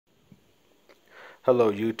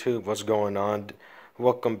Hello YouTube, what's going on?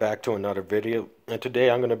 Welcome back to another video. And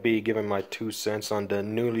today I'm going to be giving my 2 cents on the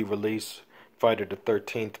newly released Friday the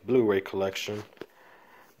 13th Blu Ray collection.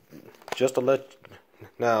 Just to let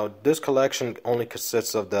Now, this collection only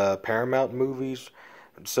consists of the Paramount movies,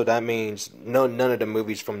 so that means none of the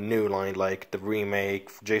movies from New Line, like the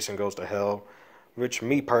remake Jason Goes to Hell, which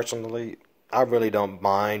me personally, I really don't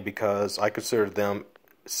mind because I consider them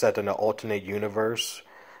set in an alternate universe.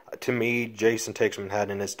 To me, Jason Takes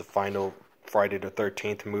Manhattan is the final Friday the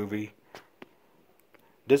 13th movie.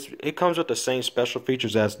 It comes with the same special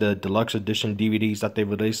features as the deluxe edition DVDs that they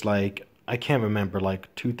released, like I can't remember,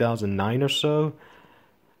 like 2009 or so.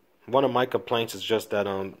 One of my complaints is just that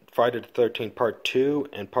Friday the 13th Part 2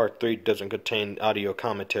 and Part 3 doesn't contain audio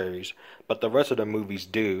commentaries, but the rest of the movies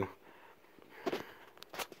do.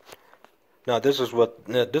 Now this is what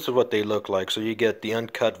they look like. So you get the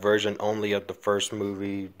uncut version only of the first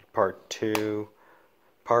movie, Part 2,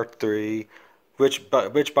 Part 3, which by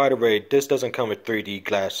the way, this doesn't come with 3D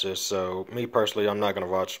glasses. So me personally, I'm not gonna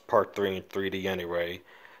watch Part 3 in 3D anyway.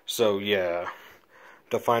 So yeah,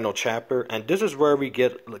 the final chapter, and this is where we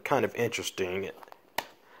get kind of interesting.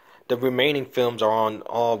 The remaining films are on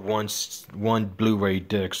all one Blu-ray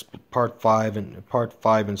disc, Part 5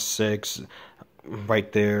 and 6,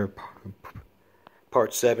 right there.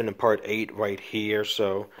 Part 7 and Part 8 right here.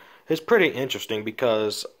 So it's pretty interesting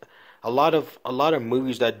because a lot of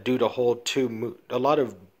movies that do the whole a lot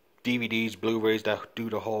of DVDs, Blu-rays that do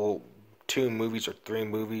the whole 2 movies or 3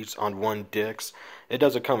 movies on one disc, it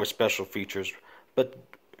doesn't come with special features. But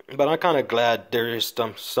I'm kind of glad there is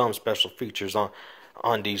some special features on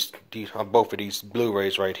both of these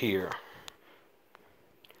Blu-rays right here.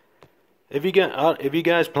 If you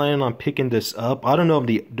guys plan on picking this up, I don't know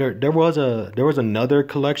if there was another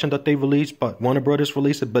collection that they released, but Warner Brothers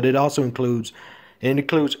released it, but it also includes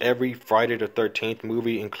every Friday the 13th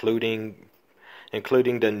movie, including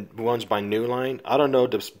the ones by New Line. I don't know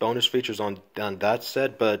the bonus features on that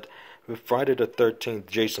set, but with Friday the 13th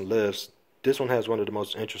Jason Lives, this one has one of the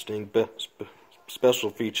most interesting special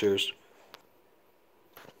features.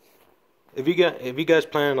 If you guys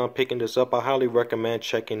plan on picking this up, I highly recommend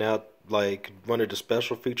checking out like one of the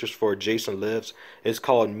special features for Jason Lives. It's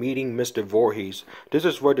called Meeting Mr. Voorhees. This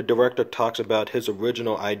is where the director talks about his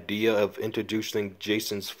original idea of introducing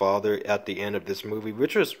Jason's father at the end of this movie,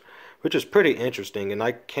 which is pretty interesting, and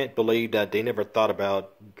I can't believe that they never thought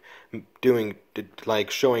about introducing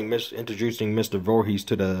Mr. Voorhees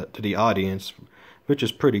to the audience, which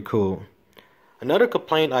is pretty cool. Another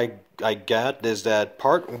complaint I got is that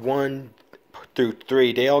Part 1 through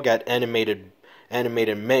 3, they all got animated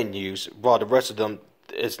menus, while the rest of them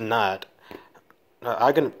is not.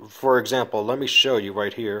 For example, let me show you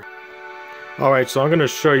right here. Alright, so I'm going to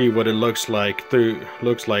show you what it looks like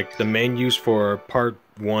the menus for Part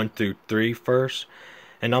 1 through 3 first.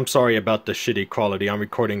 And I'm sorry about the shitty quality. I'm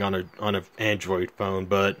recording on an Android phone,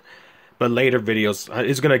 but later videos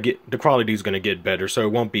the quality is gonna get better, so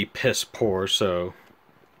it won't be piss poor. So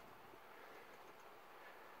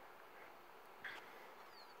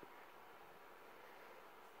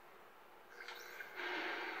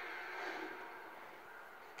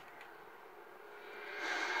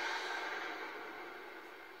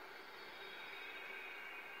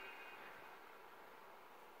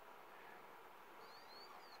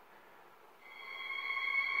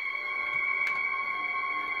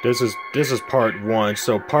this is part 1.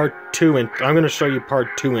 So part 2 and I'm gonna show you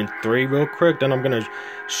part 2 and 3 real quick. Then I'm gonna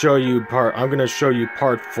show you part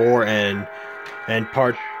 4 and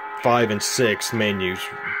part 5 and 6 menus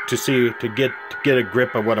to get a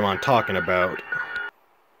grip of what I'm talking about.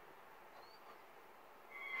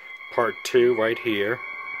 Part 2 right here.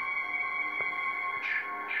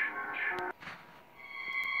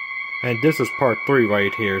 And this is part 3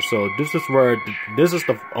 right here. So this is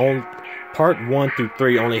the only part 1 through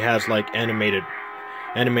 3 only has like animated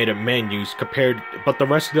menus but the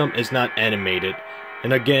rest of them is not animated.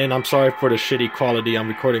 And again, I'm sorry for the shitty quality. I'm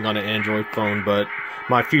recording on an Android phone, but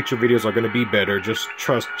my future videos are going to be better. Just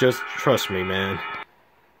trust me, man.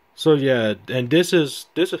 So yeah, and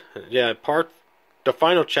the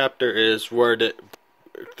final chapter is where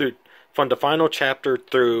from the final chapter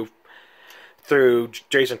through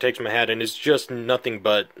Jason Takes Manhattan is just nothing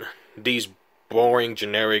but these boring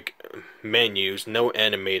generic menus, no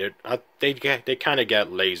animated. They kind of got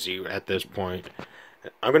lazy at this point.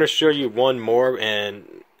 I'm gonna show you one more,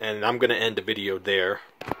 and I'm gonna end the video there.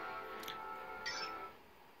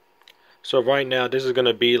 So right now, this is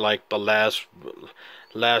gonna be like the last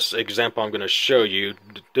example I'm gonna show you.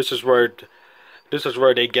 This is where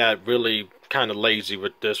they got really kind of lazy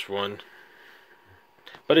with this one.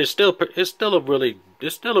 but it's still a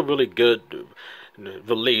really good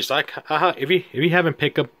release. If you haven't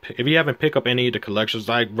picked up any of the collections,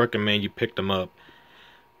 I recommend you pick them up.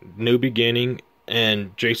 New Beginning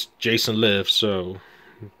and Jason Lives. So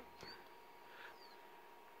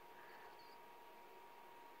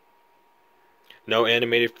no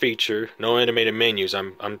animated feature, no animated menus.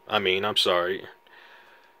 I'm sorry.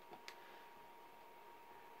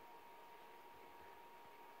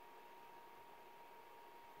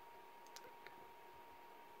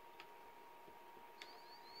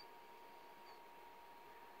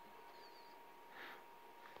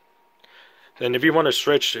 And if you want to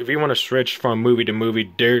switch from movie to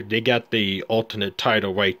movie, they got the alternate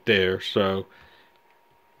title right there. So,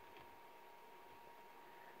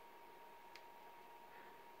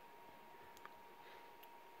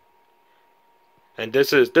 and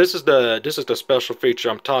this is the special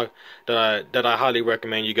feature that I highly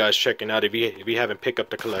recommend you guys checking out if you haven't picked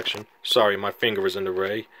up the collection. Sorry, my finger is in the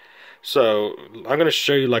way. So I'm gonna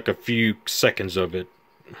show you like a few seconds of it.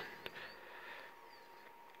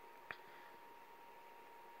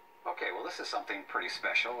 Okay, well, this is something pretty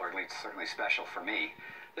special, or at least certainly special for me.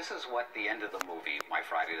 This is what the end of the movie, My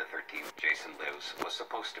Friday the 13th, Jason Lives, was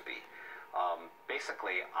supposed to be.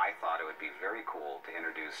 Basically, I thought it would be very cool to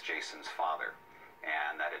introduce Jason's father,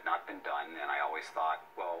 and that had not been done, and I always thought,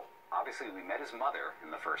 well, obviously we met his mother in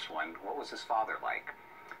the first one. What was his father like?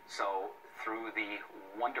 So, through the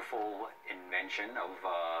wonderful invention of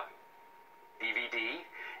DVD,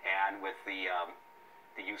 and with the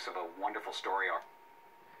use of a wonderful story arc.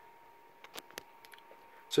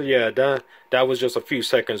 So yeah, that was just a few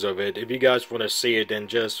seconds of it. If you guys want to see it, then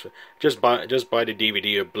just buy the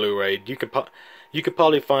DVD or Blu-ray. You could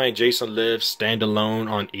probably find Jason Lives standalone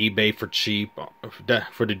on eBay for cheap.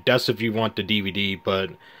 That's if you want the DVD.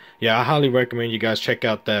 But yeah, I highly recommend you guys check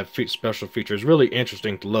out that special feature. It's really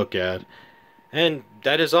interesting to look at. And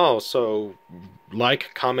that is all. So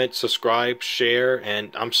like, comment, subscribe, share,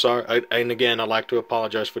 and I'm sorry. And again, I'd like to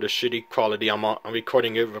apologize for the shitty quality. I'm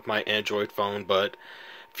recording it with my Android phone, but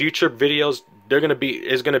future videos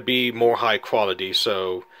is gonna be more high quality.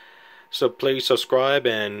 So please subscribe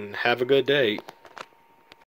and have a good day.